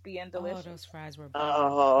crispy and fine. delicious. Oh, those fries were.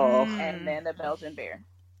 Oh. And then the Belgian beer.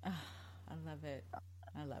 Oh, I love it.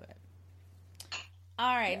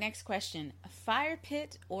 All right, next question: fire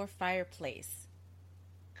pit or fireplace?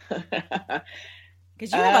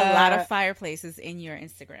 Because you have a lot of fireplaces in your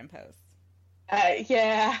Instagram posts.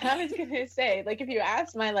 Yeah, I was gonna say, like, if you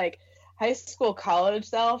asked my like high school, college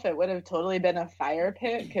self, it would have totally been a fire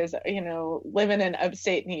pit because living in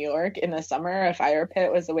upstate New York in the summer, a fire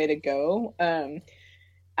pit was the way to go. Now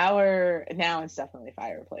it's definitely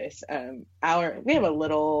fireplace. We have a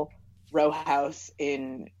little row house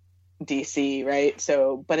in DC, right?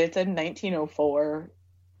 So, but it's a 1904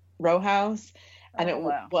 row house, and it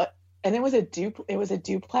was a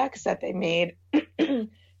duplex that they made.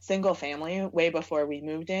 Single family way before we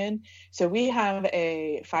moved in. So we have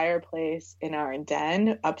a fireplace in our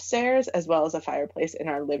den upstairs as well as a fireplace in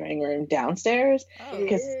our living room downstairs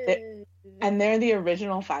because they're the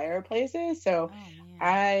original fireplaces. So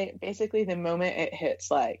I basically, the moment it hits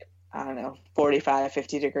like, I don't know, 45,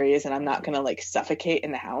 50 degrees and I'm not going to like suffocate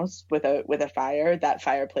in the house with a fire, that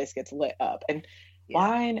fireplace gets lit up. And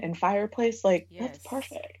wine and fireplace, like, that's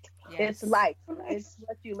perfect. Yes. It's life. It's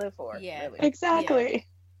what you live for. Yeah. Really. Exactly. Yeah.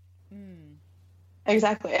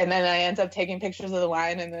 Exactly. And then I end up taking pictures of the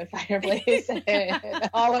wine in the fireplace and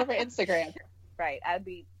all over Instagram. Right. I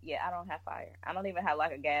don't have fire. I don't even have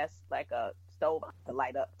like a gas, like a stove to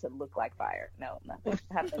light up to look like fire. No, nothing.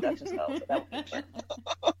 I have an induction stove. So that would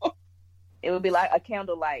be it would be like a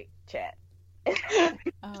candlelight chat.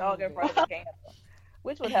 Dog in front of a candle.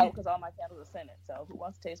 Which would help because all my candles are scented. So who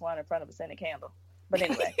wants to taste wine in front of a scented candle? But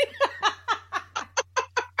anyway.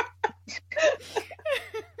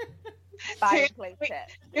 Fireplace chat.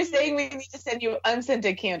 You're saying we need to send you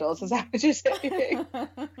unscented candles. Is that what you're saying? I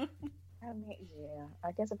mean, yeah.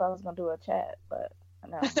 I guess if I was gonna do a chat, but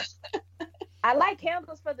no. I like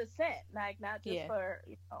candles for the scent, like not just for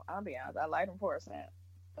ambiance. I light them for a scent.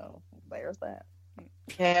 So there's that.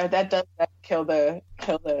 Yeah, that does kill the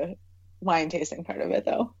wine tasting part of it,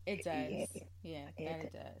 though. It does. Yeah,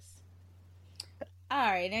 it does. All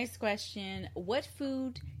right, next question. What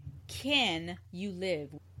food can you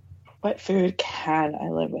live with? What food can I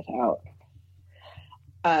live without?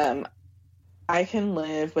 I can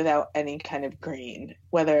live without any kind of green,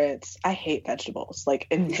 whether it's, I hate vegetables, like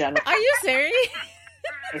in general. Are you serious?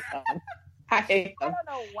 I hate them. I don't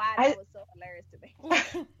know why that was so hilarious to me.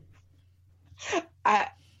 I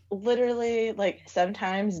literally, like,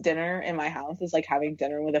 sometimes dinner in my house is like having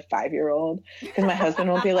dinner with a 5-year-old, because my husband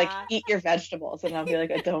will be like, eat your vegetables, and I'll be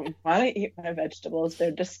like, I don't want to eat my vegetables,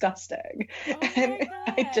 they're disgusting. And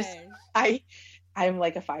I'm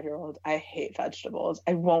like a 5-year-old. I hate vegetables.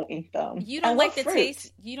 I won't eat them. You don't like the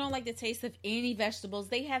taste. You don't like the taste of any vegetables.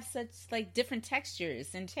 They have such like different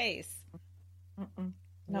textures and tastes.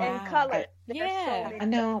 No. And color. Yeah, I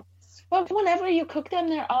know. But whenever you cook them,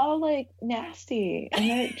 they're all like nasty, and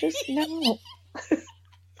they're just no.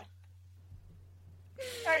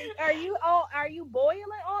 Are you boiling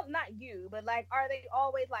all? Not you, but like, are they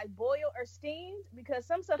always like boiled or steamed? Because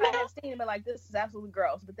some stuff I have steamed and like, this is absolutely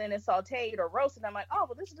gross. But then it's sautéed or roasted. I'm like, oh,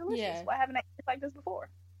 well, this is delicious. Yeah. Why haven't I eaten like this before?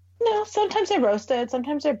 No, sometimes they're roasted,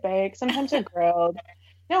 sometimes they're baked, sometimes they're grilled.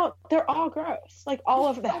 No, they're all gross. Like, all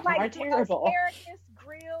of them like, are terrible. Asparagus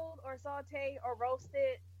grilled or sautéed or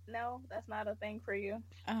roasted. No, that's not a thing for you.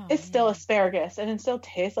 Oh, It's still asparagus, and it still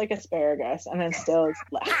tastes like asparagus, and it still is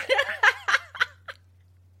left.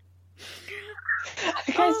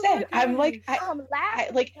 Like I said, I'm like, I'm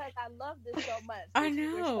laughing like, because I love this so much. I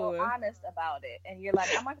You're know. so honest about it, and you're like,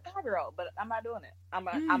 I'm like a 5-year-old, but I'm not doing it.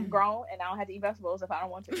 I'm grown, and I don't have to eat vegetables if I don't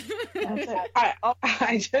want to.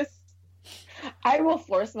 I will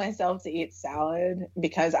force myself to eat salad,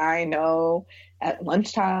 because I know at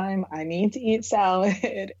lunchtime I need to eat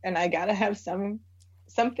salad, and I gotta have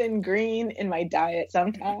something green in my diet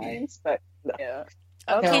sometimes. But yeah.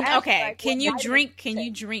 Okay. Can you what drink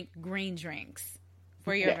green drinks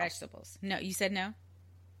for your vegetables? No, you said no?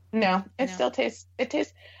 No, still tastes. It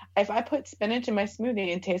tastes. If I put spinach in my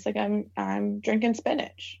smoothie, it tastes like I'm drinking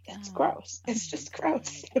spinach. It's gross. It's just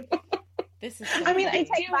gross. This is. So I mean, I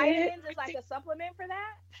take vitamins as like a supplement for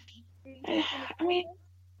that. I mean,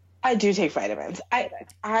 I do take vitamins.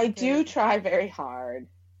 I do try very hard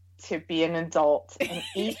to be an adult and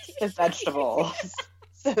eat the vegetables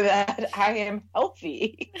so that I am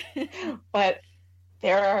healthy. But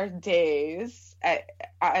there are days,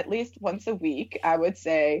 at least once a week, I would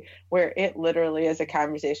say, where it literally is a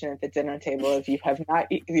conversation at the dinner table if you have not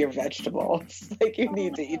eaten your vegetables. Like, you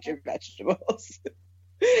need to eat your vegetables.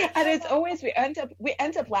 And it's always we end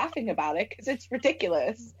up laughing about it because it's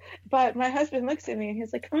ridiculous. But my husband looks at me and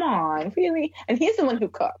he's like, "Come on, really?" And he's the one who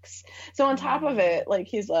cooks. So on top of it, like,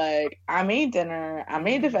 he's like, "I made dinner. I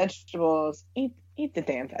made the vegetables. Eat the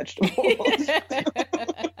damn vegetables."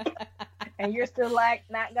 And you're still like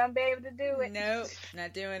not gonna be able to do it. Nope,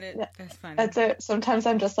 not doing it. That's funny. That's it. Sometimes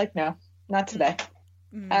I'm just like, no, not today.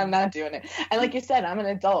 I'm not doing it. And like you said, I'm an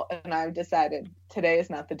adult, and I've decided today is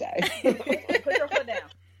not the day. Put your foot down.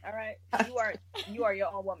 All right, you are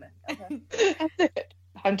your own woman. Okay. That's it.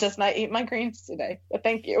 I'm just not eating my greens today. But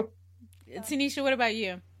thank you. Tanisha, what about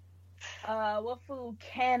you? What food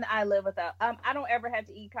can I live without? I don't ever have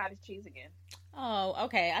to eat cottage cheese again. Oh,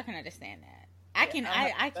 okay. I can understand that. I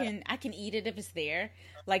can eat it if it's there.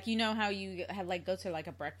 Like, you know how you have like go to like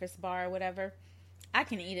a breakfast bar or whatever. I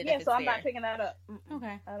can eat it. Yeah, if it's so I'm there. not picking that up.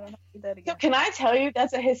 Okay. I don't know. Eat that again. So can I tell you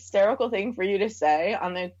that's a hysterical thing for you to say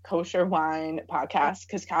on the Kosher Wine podcast?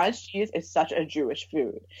 Because cottage cheese is such a Jewish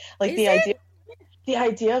food. Like, the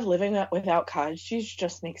idea of living without cottage cheese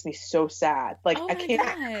just makes me so sad. Like, Oh I my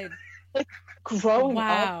can't. God. Like, growing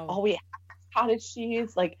Wow. up, all we had was cottage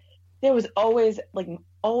cheese. Like, there was always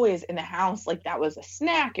in the house, like, that was a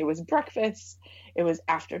snack. It was breakfast. It was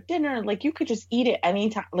after dinner. Like, you could just eat it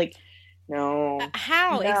anytime. Like, no.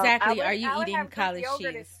 How exactly are you I would eating have Greek cottage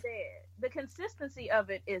yogurt cheese? instead. The consistency of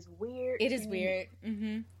it is weird. It is weird.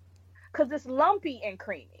 Mm-hmm. Because it's lumpy and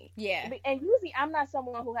creamy. Yeah. And usually I'm not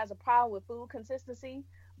someone who has a problem with food consistency,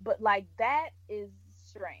 but like that is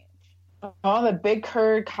strange. Oh, the big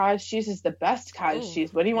curd cottage cheese is the best cottage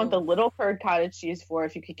cheese. What do you want the little curd cottage cheese for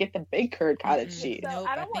if you could get the big curd cottage cheese? So Nope,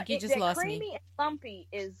 I I don't think want you it. just That lost creamy me. and lumpy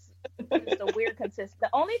is a weird consistency. The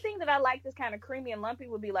only thing that I like that's kind of creamy and lumpy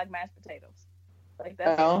would be like mashed potatoes. Like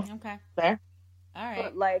that's it. Okay. There. All right.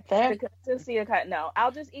 But like Fair. the consistency of no,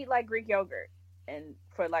 I'll just eat like Greek yogurt and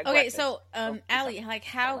for like Okay, breakfast. so Alleigh, like,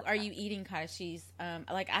 how are you eating cottage cheese?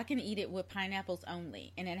 Like, I can eat it with pineapples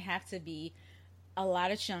only, and it have to be a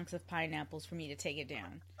lot of chunks of pineapples for me to take it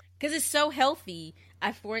down because it's so healthy.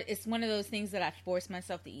 It's one of those things that I force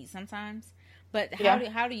myself to eat sometimes. But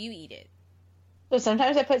how do you eat it? So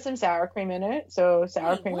sometimes I put some sour cream in it. So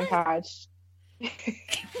sour cream and cottage.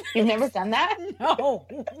 You've never done that? No.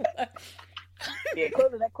 Yeah,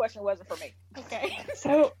 clearly that question wasn't for me. Okay.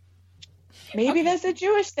 So maybe that's a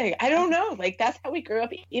Jewish thing. I don't know. Like, that's how we grew up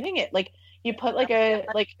eating it. Like, You put like a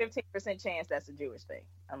 15% chance that's a Jewish thing.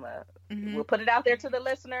 We'll put it out there to the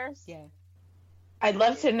listeners. Yeah. I'd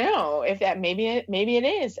love to know if that maybe it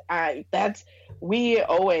is. That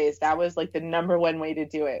was like the number one way to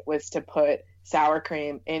do it, was to put sour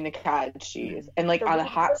cream in the cottage cheese. And like on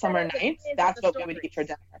hot summer nights, that's what we would eat for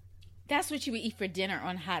dinner. That's what you would eat for dinner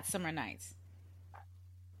on hot summer nights.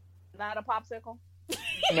 Not a popsicle?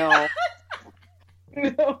 No.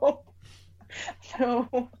 No.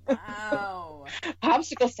 Wow.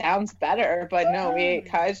 Popsicle sounds better, but no, we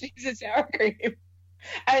ate cottage cheese and sour cream.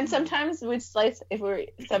 And sometimes we'd slice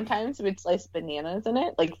bananas in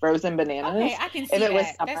it, like frozen bananas. Okay, I can see if it was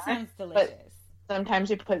summer, that sounds delicious. But sometimes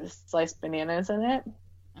you put sliced bananas in it.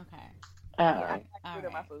 Okay. I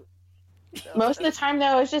like my food. So. Most of the time,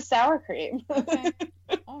 though, it's just sour cream. Okay.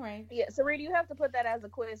 All right. Yeah, so Rita, you have to put that as a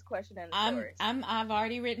quiz question in the stories. I've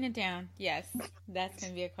already written it down. Yes, that's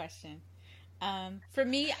gonna be a question. For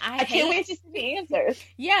me, I can't wait to see the answers.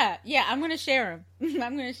 Yeah, I'm gonna share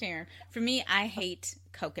them. For me, I hate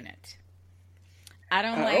coconut. I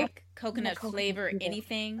don't like coconut flavor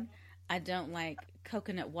anything. I don't like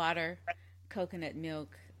coconut water, coconut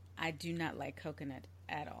milk. I do not like coconut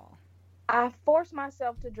at all. I force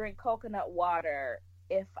myself to drink coconut water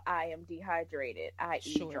if I am dehydrated,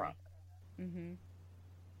 i.e. drunk. Mm-hmm.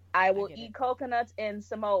 I will eat coconuts and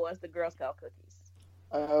Samoas, the Girl Scout cookies.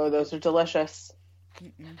 Oh, those are delicious.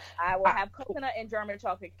 Mm-mm. I will have coconut and German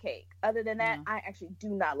chocolate cake. Other than that, I actually do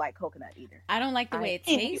not like coconut either. I don't like the way it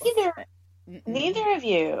tastes. Neither of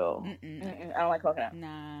you. I don't like coconut.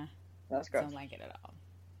 Nah. That's gross. I don't like it at all.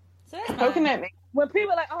 So that's coconut. When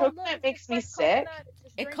people are like, coconut makes me sick.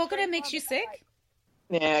 Coconut makes you sick?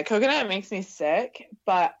 Yeah, coconut makes me sick,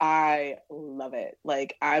 but I love it.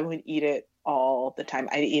 Like, I would eat it all the time.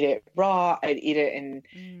 I'd eat it raw. I'd eat it in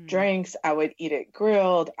drinks. I would eat it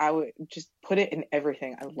grilled. I would just put it in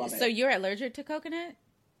everything. I love it. So you're allergic to coconut?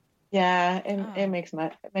 Yeah, it makes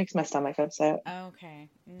my stomach upset. Okay.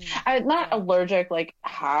 I'm not allergic, like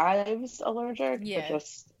hives allergic. Yeah. But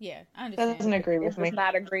just I understand. Doesn't agree with me. Does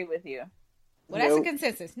not agree with you. Well, that's a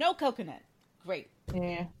consensus. No coconut. Great.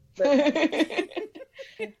 Yeah. Thrown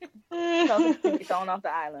off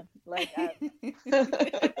the island. Like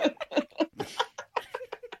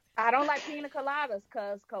I don't like pina coladas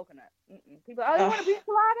because coconut. People, you want a pina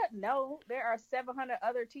colada? No, there are 700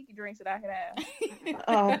 other tiki drinks that I could have.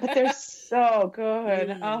 Oh, but they're so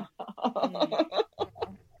good.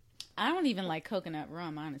 I don't even like coconut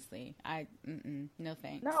rum, honestly. No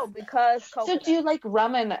thanks. No, because coconut. So do you like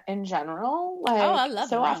rum in general? Like, I love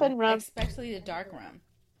so rum. Often rum, especially the dark rum.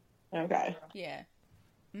 Okay. Yeah.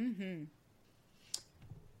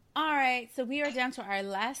 All right, so we are down to our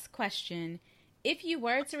last question. If you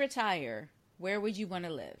were to retire, where would you want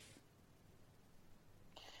to live?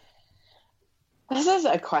 This is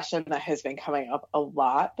a question that has been coming up a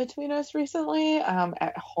lot between us recently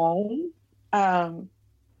at home.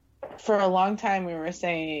 For a long time, we were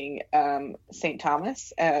saying St.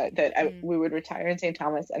 Thomas, that we would retire in St.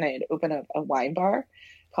 Thomas, and I'd open up a wine bar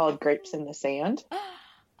called Grapes in the Sand.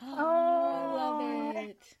 I love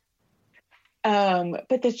it.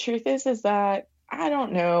 But the truth is that I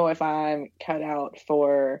don't know if I'm cut out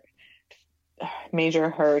for major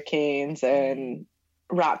hurricanes and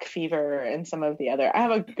rock fever and some of the other. I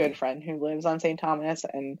have a good friend who lives on St. Thomas,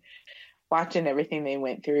 and watching everything they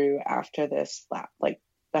went through after this, like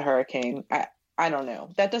the hurricane, I don't know.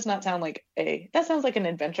 That does not sound like that sounds like an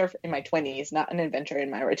adventure in my 20s, not an adventure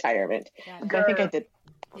in my retirement. I think I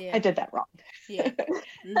did that wrong. Yeah.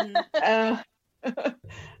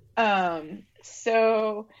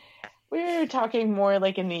 So we were talking more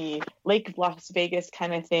like in the Lake Las Vegas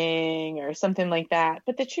kind of thing or something like that.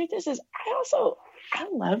 But the truth is I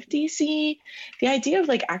love DC. The idea of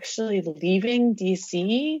like actually leaving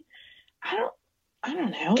DC, I don't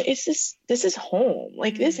know. This is home.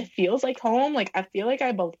 Like this feels like home. Like I feel like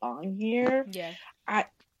I belong here. Yeah.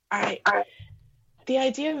 The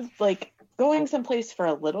idea of like going someplace for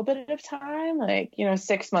a little bit of time, like,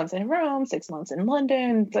 6 months in Rome, 6 months in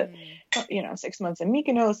London, but 6 months in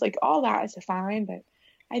Mykonos, like all that is fine. But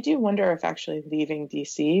I do wonder if actually leaving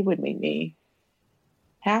DC would make me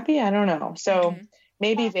happy. I don't know. So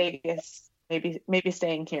maybe Vegas, maybe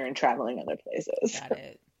staying here and traveling other places. Got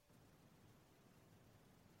it.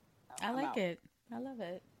 I like it. I love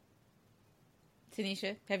it.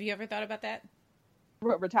 Tanisha, have you ever thought about that?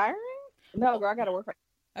 Retiring? No, girl, I gotta work.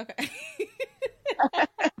 Okay.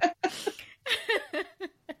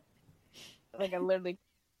 Like I literally,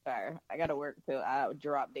 sorry, I gotta work till I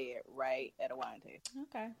drop dead right at a wine table.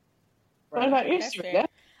 Okay. What about you, Sarita?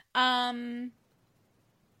 I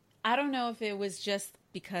don't know if it was just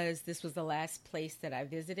because this was the last place that I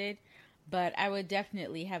visited, but I would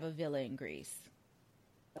definitely have a villa in Greece.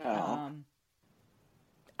 Oh.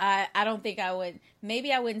 I don't think I would.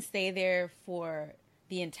 Maybe I wouldn't stay there for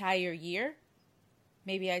the entire year.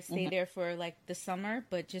 Maybe I'd stay there for like the summer,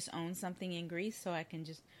 but just own something in Greece so I can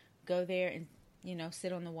just go there and, you know,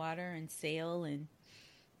 sit on the water and sail and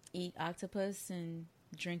eat octopus and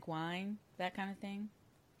drink wine, that kind of thing.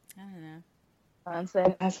 I don't know.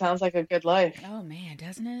 That sounds like a good life. Oh man,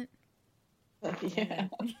 doesn't it? Yeah.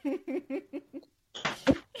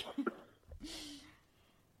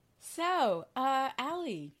 So,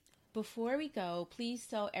 Alleigh, before we go, please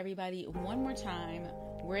tell everybody one more time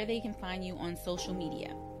where they can find you on social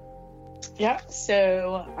media. Yeah,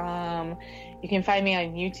 so you can find me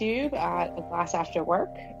on YouTube at A Glass After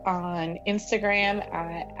Work, on Instagram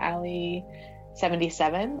at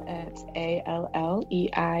Alleigh77, it's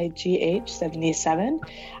ALLEIGH 77,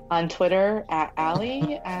 on Twitter at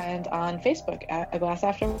Alleigh, and on Facebook at A Glass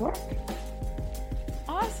After Work.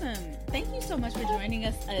 Awesome. Thank you so much for joining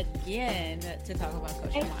us again to talk about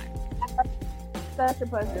kosher wine. Such a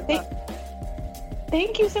pleasure.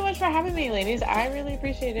 Thank you so much for having me, ladies. I really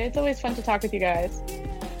appreciate it. It's always fun to talk with you guys. Yeah.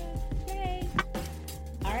 Yay.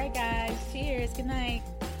 All right, guys. Cheers. Good night.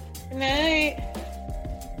 Good night.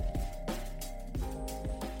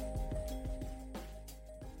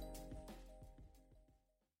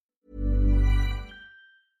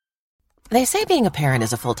 They say being a parent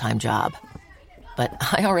is a full-time job, but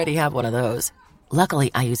I already have one of those.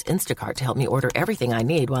 Luckily, I use Instacart to help me order everything I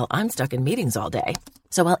need while I'm stuck in meetings all day.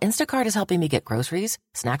 So while Instacart is helping me get groceries,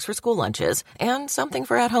 snacks for school lunches, and something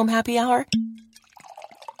for at-home happy hour,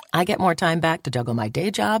 I get more time back to juggle my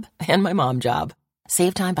day job and my mom job.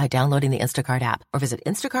 Save time by downloading the Instacart app or visit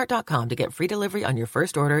instacart.com to get free delivery on your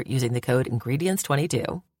first order using the code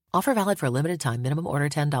INGREDIENTS22. Offer valid for a limited time. Minimum order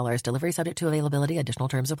 $10. Delivery subject to availability. Additional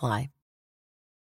terms apply.